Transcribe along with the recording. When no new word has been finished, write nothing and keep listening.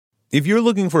If you're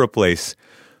looking for a place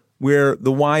where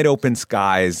the wide open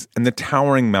skies and the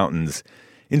towering mountains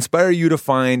inspire you to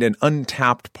find an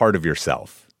untapped part of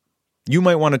yourself, you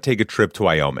might want to take a trip to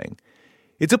Wyoming.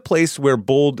 It's a place where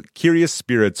bold, curious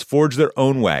spirits forge their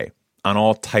own way on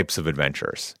all types of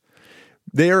adventures.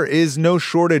 There is no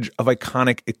shortage of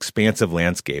iconic, expansive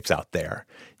landscapes out there.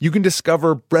 You can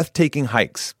discover breathtaking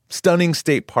hikes, stunning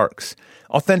state parks,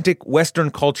 authentic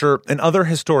Western culture, and other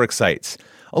historic sites,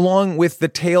 along with the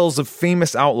tales of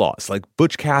famous outlaws like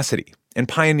Butch Cassidy and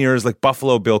pioneers like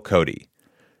Buffalo Bill Cody.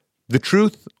 The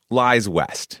truth lies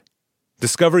west.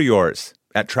 Discover yours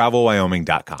at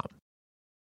travelwyoming.com.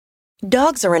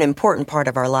 Dogs are an important part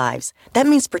of our lives. That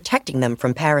means protecting them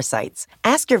from parasites.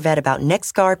 Ask your vet about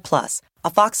NexGard Plus,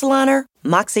 Afoxolaner,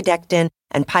 Moxidectin,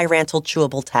 and Pyrantel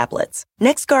chewable tablets.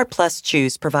 NexGard Plus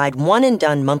chews provide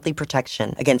one-and-done monthly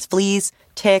protection against fleas,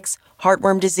 ticks,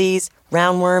 heartworm disease,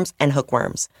 roundworms, and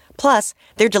hookworms. Plus,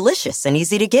 they're delicious and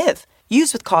easy to give.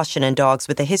 Use with caution in dogs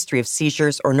with a history of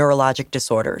seizures or neurologic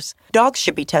disorders. Dogs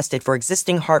should be tested for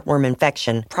existing heartworm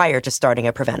infection prior to starting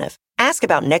a preventive. Ask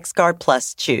about NexGard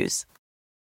Plus chews.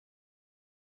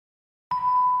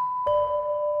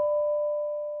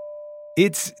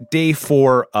 It's day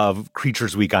 4 of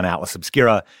Creatures Week on Atlas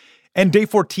Obscura, and day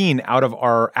 14 out of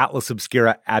our Atlas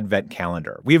Obscura Advent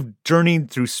calendar. We have journeyed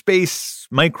through space,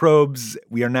 microbes.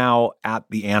 We are now at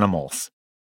the animals.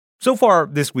 So far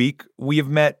this week, we have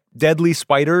met deadly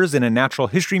spiders in a natural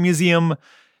history museum,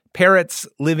 parrots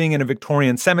living in a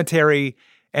Victorian cemetery,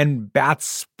 and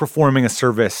bats performing a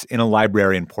service in a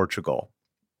library in Portugal.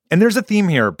 And there's a theme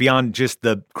here beyond just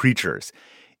the creatures.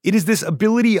 It is this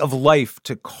ability of life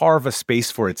to carve a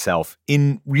space for itself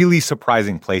in really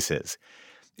surprising places.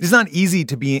 It is not easy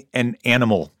to be an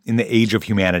animal in the age of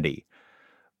humanity.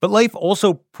 But life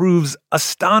also proves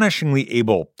astonishingly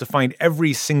able to find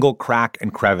every single crack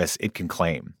and crevice it can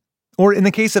claim. Or in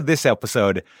the case of this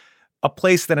episode, a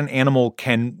place that an animal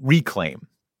can reclaim.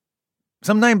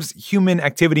 Sometimes human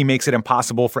activity makes it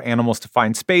impossible for animals to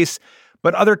find space,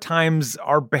 but other times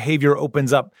our behavior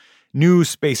opens up new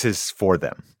spaces for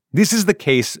them. This is the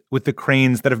case with the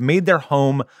cranes that have made their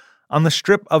home on the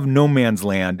strip of no man's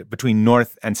land between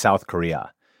North and South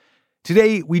Korea.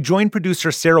 Today, we join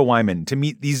producer Sarah Wyman to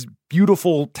meet these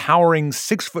beautiful, towering,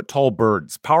 6-foot-tall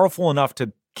birds, powerful enough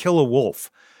to kill a wolf,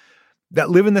 that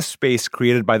live in the space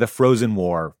created by the frozen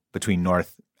war between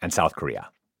North and South Korea.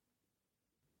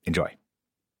 Enjoy.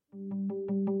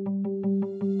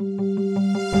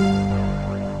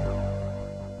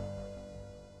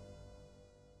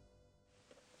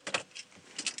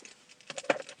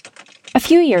 A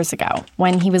few years ago,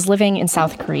 when he was living in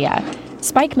South Korea,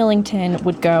 Spike Millington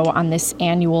would go on this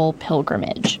annual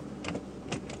pilgrimage.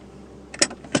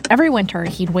 Every winter,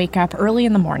 he'd wake up early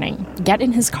in the morning, get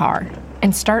in his car,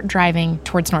 and start driving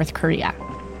towards North Korea.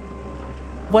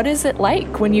 What is it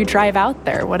like when you drive out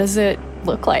there? What does it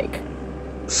look like?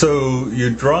 So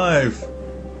you drive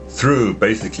through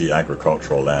basically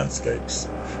agricultural landscapes,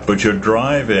 but you're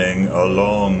driving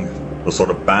along the sort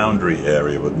of boundary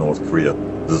area with North Korea.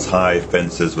 There's high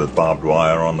fences with barbed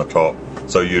wire on the top,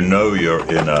 so you know you're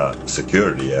in a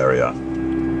security area.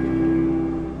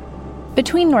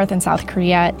 Between North and South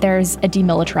Korea, there's a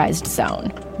demilitarized zone,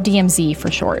 DMZ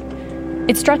for short.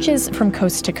 It stretches from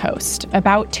coast to coast,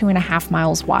 about 2.5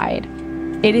 miles wide.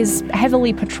 It is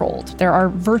heavily patrolled. There are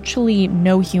virtually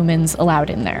no humans allowed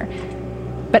in there.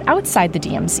 But outside the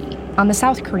DMZ, on the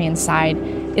South Korean side,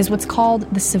 is what's called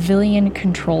the Civilian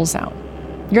Control Zone.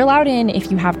 You're allowed in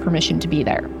if you have permission to be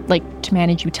there, like to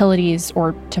manage utilities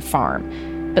or to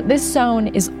farm. But this zone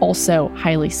is also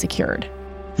highly secured.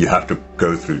 You have to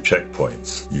go through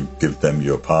checkpoints. You give them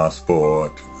your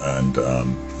passport, and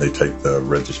they take the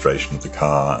registration of the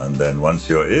car. And then once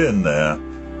you're in there,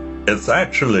 it's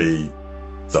actually,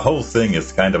 the whole thing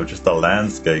is kind of just a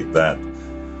landscape that,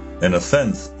 in a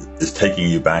sense, is taking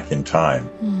you back in time.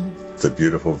 The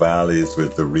beautiful valleys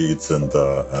with the reeds and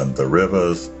the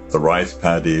rivers, the rice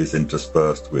paddies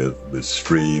interspersed with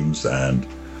streams, and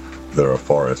there are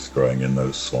forests growing in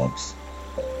those swamps.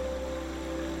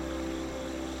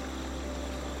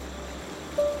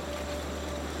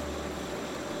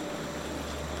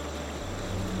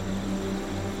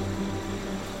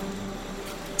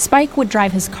 Spike would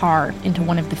drive his car into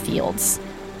one of the fields.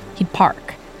 He'd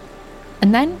park.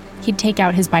 And then he'd take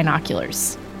out his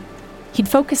binoculars. He'd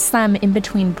focus them in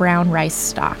between brown rice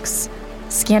stalks,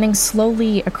 scanning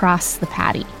slowly across the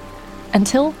paddy,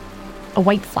 until a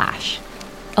white flash,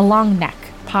 a long neck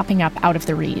popping up out of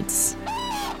the reeds.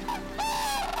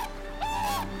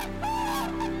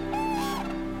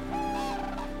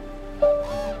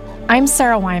 I'm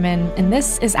Sarah Wyman, and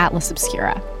this is Atlas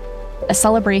Obscura, a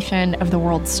celebration of the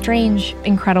world's strange,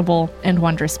 incredible, and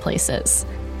wondrous places.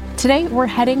 Today, we're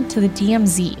heading to the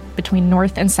DMZ between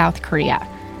North and South Korea,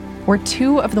 where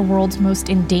two of the world's most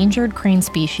endangered crane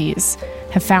species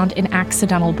have found an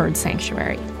accidental bird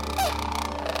sanctuary.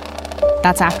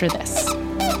 That's after this.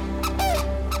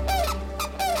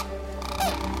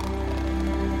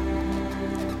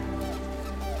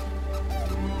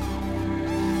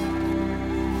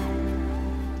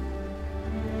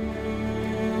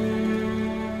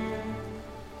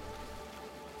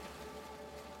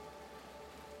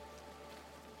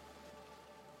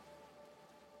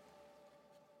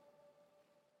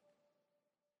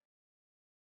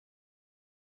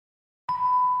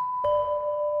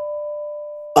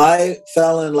 I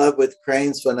fell in love with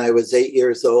cranes when I was 8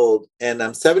 years old, and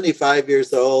I'm 75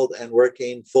 years old and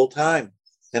working full time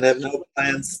and have no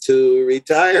plans to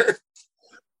retire.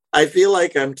 I feel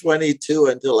like I'm 22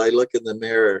 until I look in the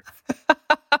mirror.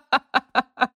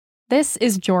 This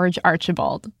is George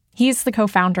Archibald. He's the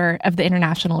co-founder of the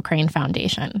International Crane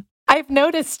Foundation. I've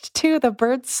noticed, too, the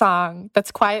bird song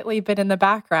that's quietly been in the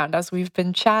background as we've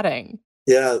been chatting.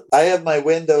 Yeah, I have my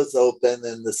windows open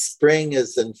and the spring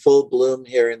is in full bloom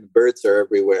here and the birds are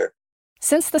everywhere.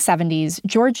 Since the 70s,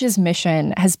 George's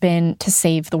mission has been to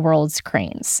save the world's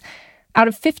cranes. Out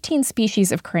of 15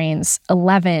 species of cranes,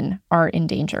 11 are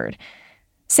endangered.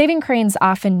 Saving cranes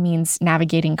often means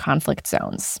navigating conflict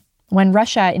zones. When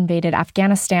Russia invaded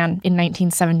Afghanistan in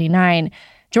 1979,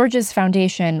 George's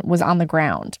foundation was on the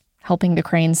ground, helping the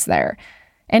cranes there.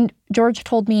 And George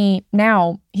told me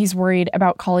now he's worried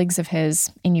about colleagues of his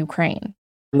in Ukraine.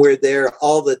 We're there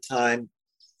all the time,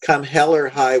 come hell or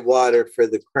high water for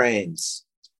the cranes.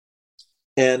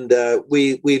 And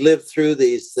we live through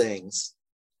these things.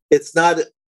 It's not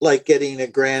like getting a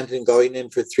grant and going in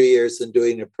for 3 years and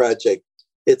doing a project.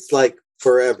 It's like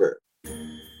forever.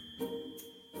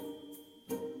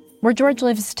 Where George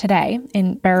lives today,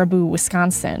 in Baraboo,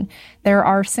 Wisconsin, there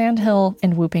are sandhill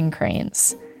and whooping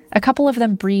cranes. A couple of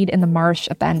them breed in the marsh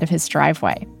at the end of his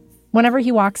driveway. Whenever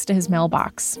he walks to his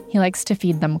mailbox, he likes to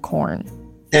feed them corn.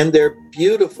 And they're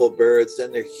beautiful birds,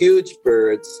 and they're huge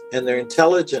birds, and they're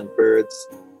intelligent birds.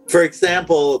 For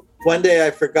example, one day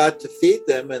I forgot to feed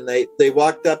them, and they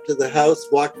walked up to the house,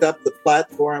 walked up the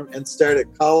platform, and started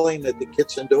calling at the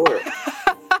kitchen door.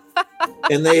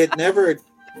 And they had never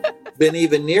been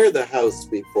even near the house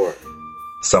before.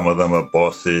 Some of them are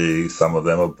bossy, some of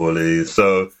them are bullies.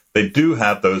 So they do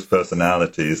have those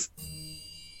personalities.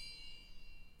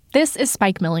 This is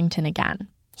Spike Millington again.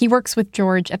 He works with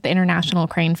George at the International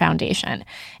Crane Foundation,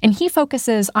 and he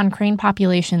focuses on crane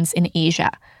populations in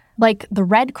Asia, like the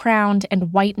red-crowned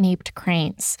and white-naped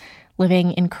cranes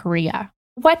living in Korea.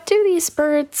 What do these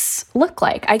birds look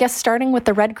like? I guess starting with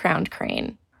the red-crowned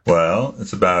crane. Well,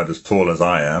 it's about as tall as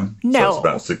I am. No. So it's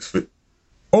about 6 feet.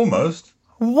 Almost.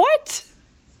 What?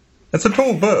 It's a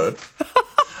tall bird.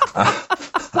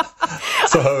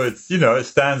 So it's, it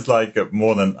stands like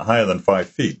higher than 5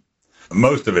 feet.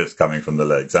 Most of it's coming from the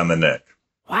legs and the neck.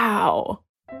 Wow.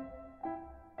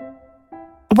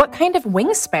 What kind of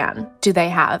wingspan do they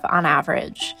have on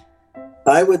average?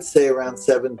 I would say around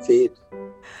 7 feet.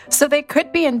 So they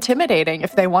could be intimidating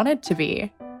if they wanted to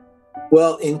be.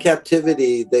 Well, in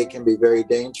captivity, they can be very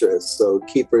dangerous. So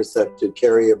keepers have to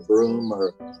carry a broom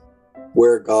or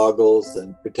wear goggles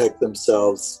and protect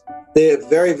themselves. They have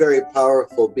very, very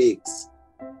powerful beaks.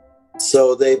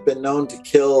 So they've been known to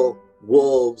kill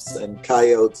wolves and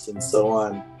coyotes and so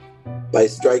on by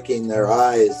striking their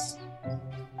eyes.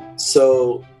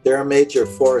 So they're a major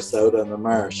force out on the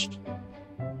marsh.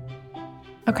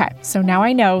 Okay, so now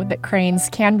I know that cranes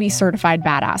can be certified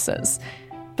badasses.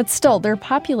 But still, their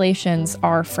populations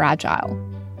are fragile.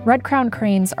 Red-crowned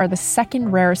cranes are the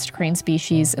second rarest crane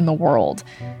species in the world.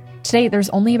 Today, there's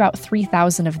only about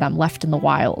 3,000 of them left in the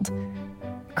wild.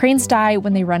 Cranes die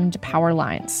when they run into power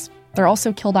lines. They're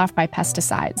also killed off by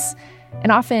pesticides.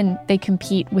 And often, they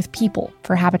compete with people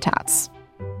for habitats.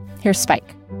 Here's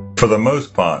Spike. For the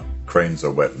most part, cranes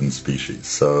are wetland species.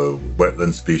 So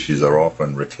wetland species are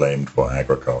often reclaimed for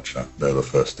agriculture. They're the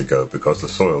first to go because the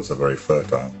soils are very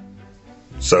fertile.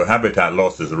 So habitat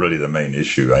loss is really the main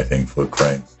issue, I think, for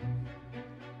cranes.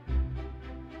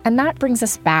 And that brings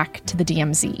us back to the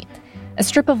DMZ, a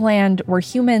strip of land where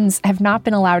humans have not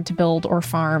been allowed to build or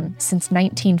farm since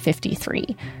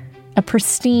 1953, a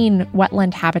pristine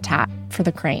wetland habitat for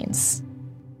the cranes.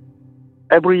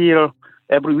 Every year,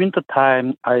 every winter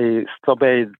time, I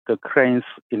surveyed the cranes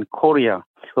in Korea.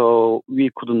 So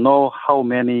we could know how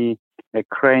many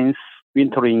cranes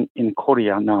wintering in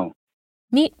Korea now.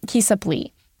 Meet Ki-sup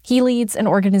Lee. He leads an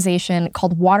organization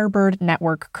called Waterbird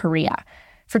Network Korea,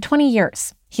 For 20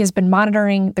 years, he has been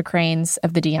monitoring the cranes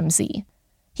of the DMZ.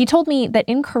 He told me that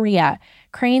in Korea,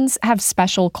 cranes have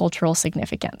special cultural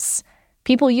significance.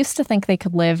 People used to think they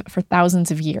could live for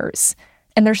thousands of years,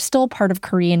 and they're still part of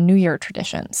Korean New Year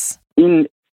traditions. In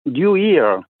New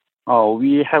Year,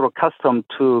 we have a custom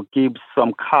to give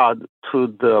some card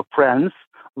to the friends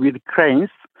with cranes,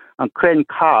 a crane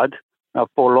card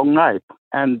for long life.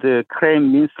 And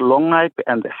crane means long life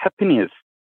and happiness.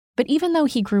 But even though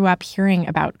he grew up hearing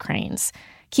about cranes,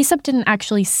 Ki-sup didn't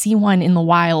actually see one in the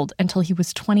wild until he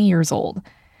was 20 years old.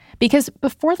 Because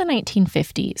before the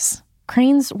 1950s,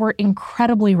 cranes were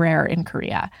incredibly rare in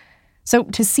Korea. So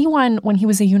to see one when he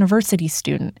was a university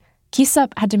student,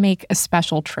 Ki-sup had to make a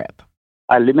special trip.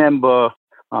 I remember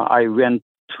I went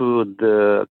to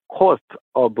the coast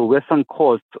of the western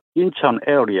coast, Incheon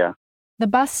area. The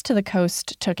bus to the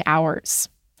coast took hours.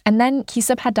 And then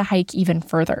Ki-sup had to hike even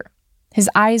further. His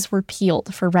eyes were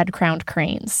peeled for red-crowned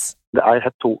cranes. I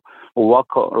had to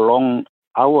walk long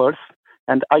hours,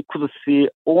 and I could see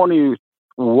only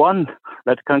one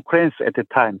red-crowned crane at a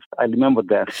time. I remember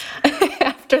that.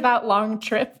 After that long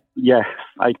trip? Yes,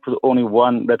 I could only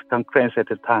one red-crowned crane at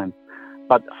a time.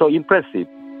 But so impressive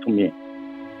to me.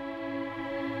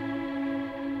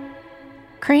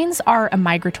 Cranes are a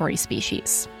migratory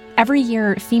species. Every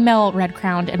year, female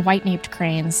red-crowned and white-naped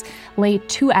cranes lay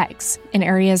 2 eggs in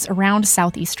areas around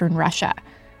southeastern Russia.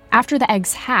 After the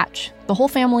eggs hatch, the whole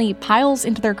family piles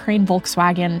into their crane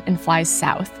Volkswagen and flies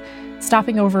south,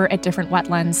 stopping over at different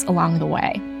wetlands along the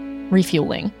way,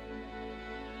 refueling.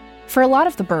 For a lot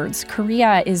of the birds,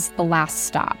 Korea is the last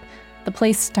stop, the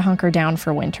place to hunker down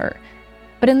for winter.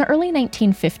 But in the early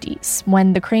 1950s,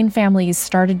 when the crane families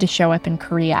started to show up in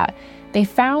Korea, they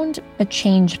found a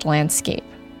changed landscape.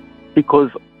 Because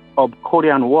of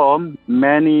Korean War,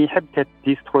 many habitats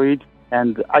destroyed,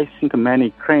 and I think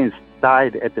many cranes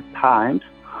died at the time.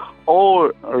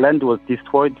 All land was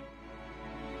destroyed.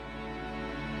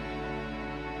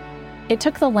 It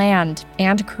took the land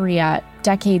and Korea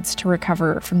decades to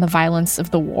recover from the violence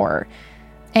of the war.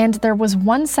 And there was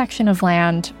one section of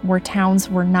land where towns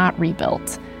were not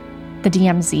rebuilt, the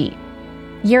DMZ.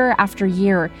 Year after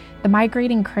year, the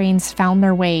migrating cranes found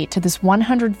their way to this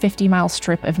 150-mile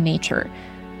strip of nature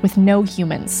with no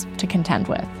humans to contend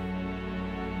with.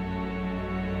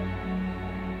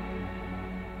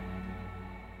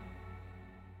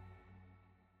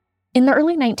 In the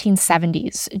early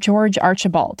 1970s, George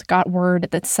Archibald got word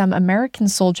that some American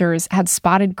soldiers had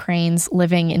spotted cranes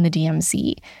living in the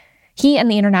DMZ. He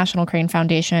and the International Crane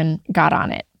Foundation got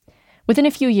on it. Within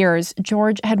a few years,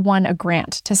 George had won a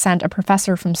grant to send a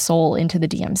professor from Seoul into the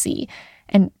DMZ.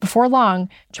 And before long,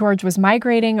 George was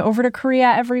migrating over to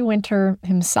Korea every winter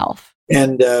himself.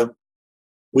 And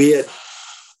we had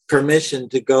permission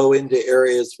to go into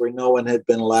areas where no one had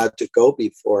been allowed to go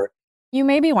before. You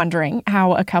may be wondering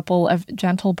how a couple of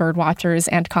gentle birdwatchers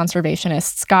and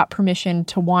conservationists got permission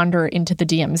to wander into the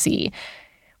DMZ.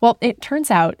 Well, it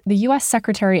turns out the U.S.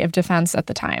 Secretary of Defense at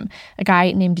the time, a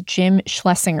guy named Jim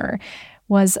Schlesinger,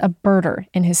 was a birder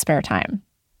in his spare time.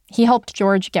 He helped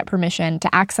George get permission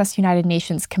to access United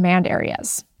Nations command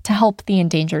areas to help the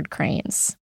endangered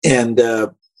cranes. And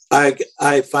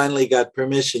I finally got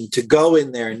permission to go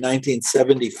in there in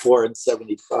 1974 and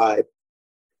 75.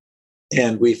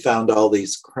 And we found all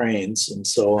these cranes and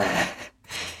so on.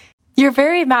 You're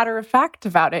very matter-of-fact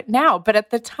about it now, but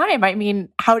at the time, I mean,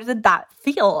 how did that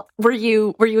feel? Were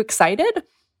you excited?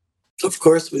 Of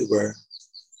course we were.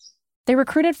 They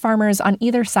recruited farmers on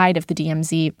either side of the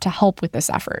DMZ to help with this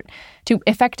effort, to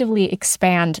effectively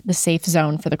expand the safe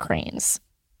zone for the cranes.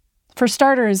 For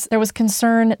starters, there was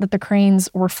concern that the cranes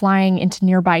were flying into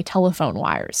nearby telephone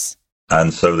wires.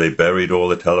 And so they buried all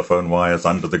the telephone wires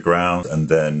under the ground, and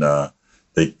then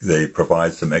they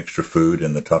provide some extra food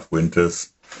in the tough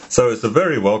winters. So it's a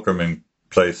very welcoming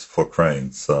place for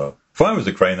cranes. So if I was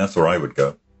a crane, that's where I would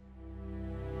go.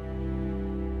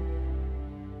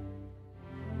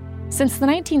 Since the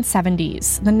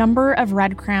 1970s, the number of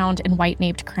red-crowned and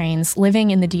white-naped cranes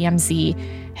living in the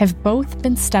DMZ have both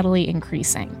been steadily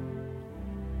increasing.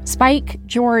 Spike,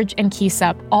 George, and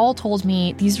Ki-sup all told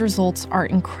me these results are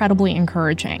incredibly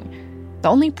encouraging. The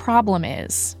only problem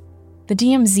is the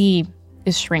DMZ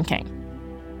is shrinking.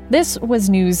 This was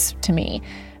news to me,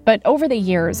 but over the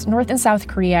years, North and South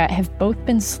Korea have both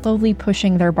been slowly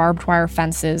pushing their barbed wire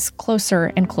fences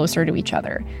closer and closer to each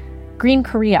other. Green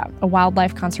Korea, a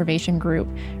wildlife conservation group,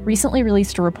 recently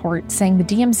released a report saying the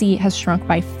DMZ has shrunk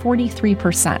by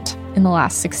 43% in the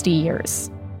last 60 years.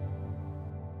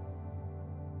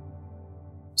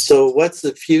 So what's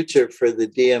the future for the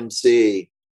DMZ?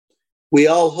 We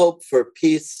all hope for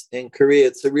peace in Korea.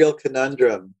 It's a real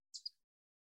conundrum.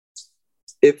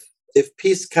 if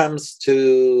peace comes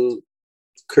to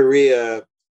Korea,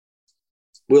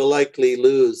 we'll likely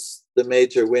lose the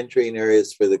major wintering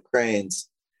areas for the cranes.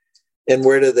 And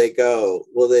where do they go?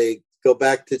 Will they go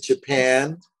back to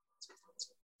Japan?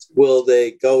 Will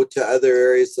they go to other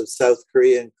areas of South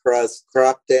Korea and cause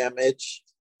crop damage?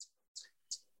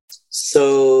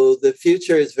 So the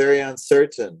future is very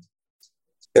uncertain.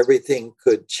 Everything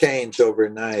could change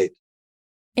overnight.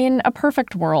 In a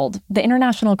perfect world, the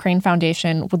International Crane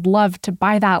Foundation would love to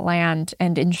buy that land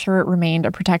and ensure it remained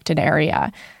a protected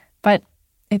area. But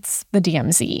it's the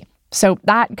DMZ, so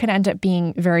that could end up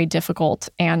being very difficult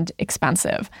and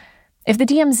expensive. If the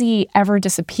DMZ ever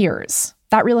disappears,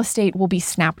 that real estate will be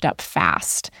snapped up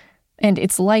fast, and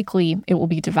it's likely it will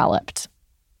be developed.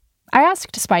 I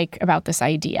asked Spike about this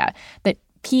idea that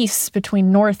peace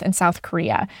between North and South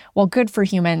Korea, while good for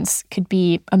humans, could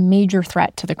be a major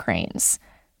threat to the cranes.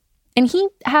 And he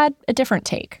had a different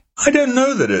take. I don't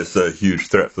know that it's a huge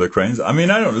threat for the cranes. I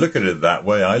mean, I don't look at it that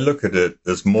way. I look at it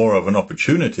as more of an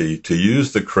opportunity to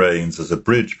use the cranes as a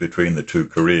bridge between the two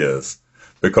Koreas,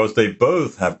 because they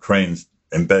both have cranes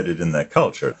embedded in their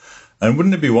culture. And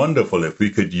wouldn't it be wonderful if we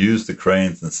could use the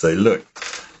cranes and say, look,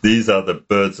 these are the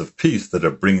birds of peace that are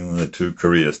bringing the two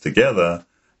Koreas together,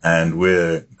 and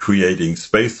we're creating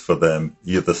space for them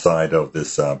either side of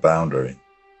this boundary.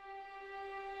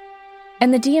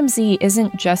 And the DMZ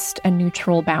isn't just a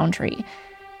neutral boundary.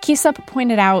 Kisup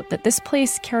pointed out that this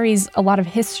place carries a lot of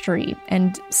history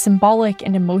and symbolic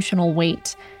and emotional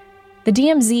weight. The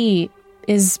DMZ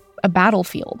is a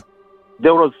battlefield.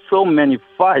 There were so many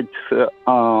fights with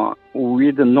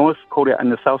North Korea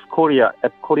and South Korea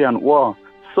at Korean War.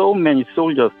 So many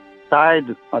soldiers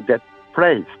died at that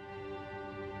place.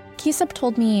 Kisup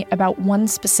told me about one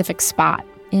specific spot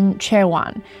in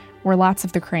Chewan, where lots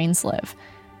of the cranes live.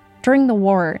 During the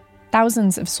war,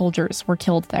 thousands of soldiers were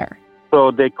killed there.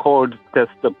 So they called this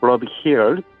the Blood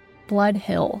Hill. Blood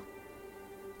Hill.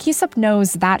 Kisup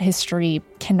knows that history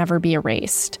can never be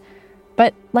erased.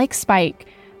 But like Spike,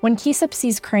 when Kisup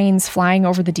sees cranes flying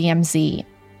over the DMZ,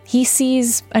 he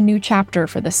sees a new chapter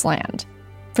for this land,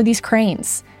 for these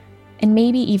cranes, and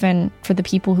maybe even for the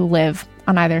people who live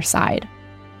on either side.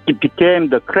 It became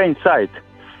the crane site.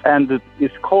 And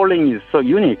its calling is so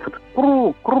unique.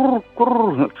 So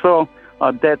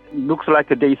that looks like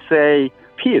they say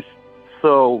peace.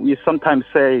 So we sometimes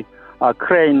say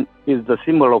crane is the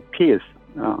symbol of peace.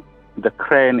 The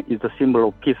crane is the symbol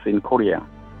of peace in Korea.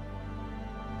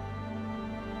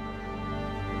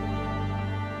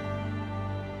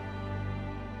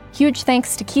 Huge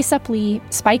thanks to Kisup Lee,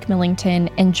 Spike Millington,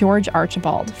 and George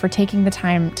Archibald for taking the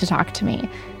time to talk to me.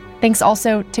 Thanks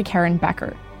also to Karen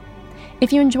Becker.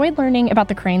 If you enjoyed learning about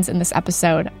the cranes in this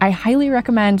episode, I highly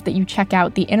recommend that you check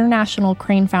out the International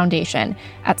Crane Foundation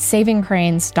at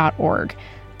savingcranes.org.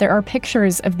 There are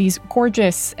pictures of these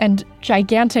gorgeous and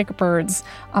gigantic birds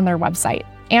on their website,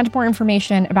 and more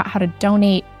information about how to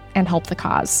donate and help the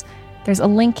cause. There's a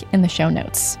link in the show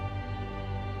notes.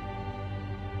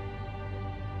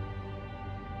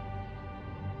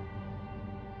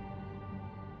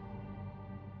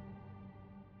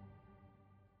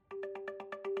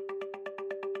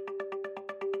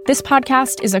 This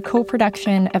podcast is a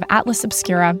co-production of Atlas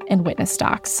Obscura and Witness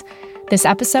Docs. This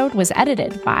episode was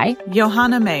edited by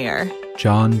Johanna Mayer,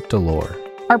 John Delore.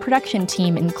 Our production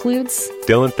team includes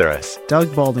Dylan Thuras, Doug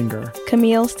Baldinger,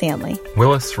 Camille Stanley,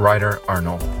 Willis Ryder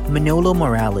Arnold, Manolo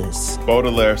Morales,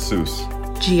 Baudelaire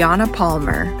Seuss, Gianna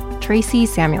Palmer, Tracy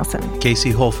Samuelson,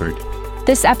 Casey Holford.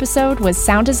 This episode was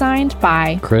sound designed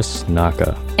by Chris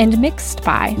Naka and mixed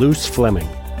by Luce Fleming.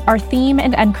 Our theme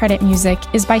and end credit music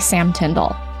is by Sam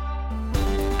Tyndall.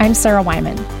 I'm Sarah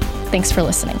Wyman. Thanks for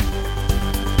listening.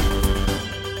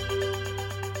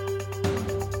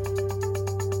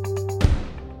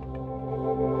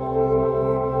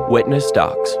 Witness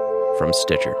Docs from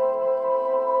Stitcher.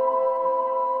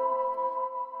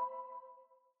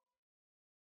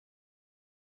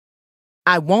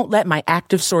 I won't let my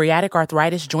active psoriatic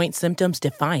arthritis joint symptoms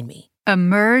define me.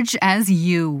 Emerge as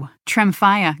you.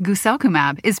 Tremfya,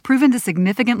 guselkumab, is proven to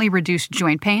significantly reduce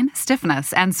joint pain,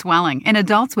 stiffness, and swelling in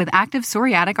adults with active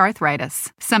psoriatic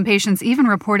arthritis. Some patients even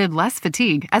reported less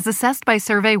fatigue, as assessed by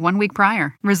survey 1 week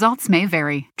prior. Results may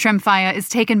vary. Tremfya is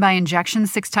taken by injection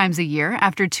 6 times a year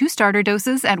after 2 starter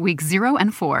doses at weeks 0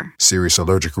 and 4. Serious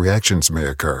allergic reactions may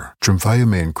occur. Tremfya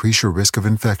may increase your risk of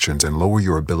infections and lower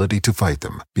your ability to fight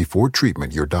them. Before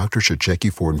treatment, your doctor should check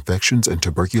you for infections and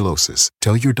tuberculosis.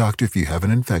 Tell your doctor if you have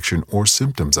an infection or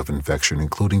symptoms of infection. infection,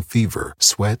 including fever,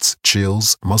 sweats,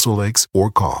 chills, muscle aches,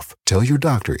 or cough. Tell your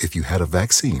doctor if you had a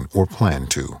vaccine or plan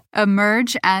to.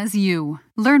 Emerge as you.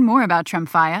 Learn more about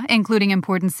Tremfya, including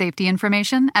important safety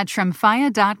information, at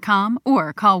tremfya.com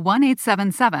or call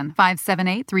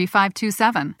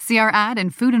 1-877-578-3527. See our ad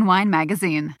in Food & Wine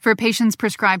magazine. For patients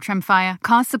prescribed Tremfya,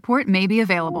 cost support may be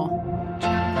available.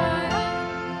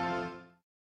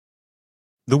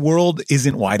 The world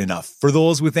isn't wide enough for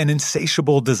those with an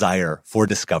insatiable desire for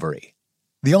discovery.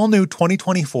 The all-new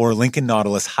 2024 Lincoln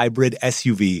Nautilus Hybrid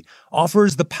SUV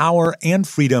offers the power and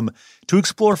freedom to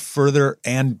explore further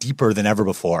and deeper than ever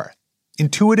before.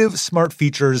 Intuitive, smart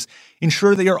features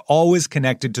ensure that you're always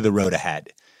connected to the road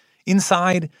ahead.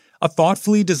 Inside, a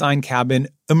thoughtfully designed cabin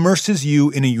immerses you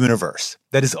in a universe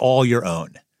that is all your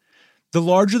own. The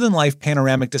larger-than-life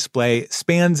panoramic display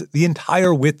spans the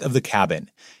entire width of the cabin.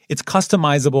 It's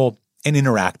customizable and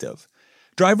interactive.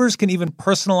 Drivers can even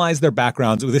personalize their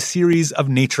backgrounds with a series of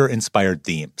nature-inspired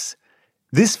themes.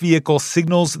 This vehicle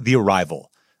signals the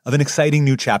arrival of an exciting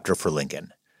new chapter for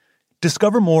Lincoln.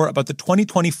 Discover more about the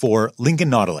 2024 Lincoln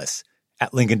Nautilus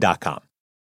at Lincoln.com.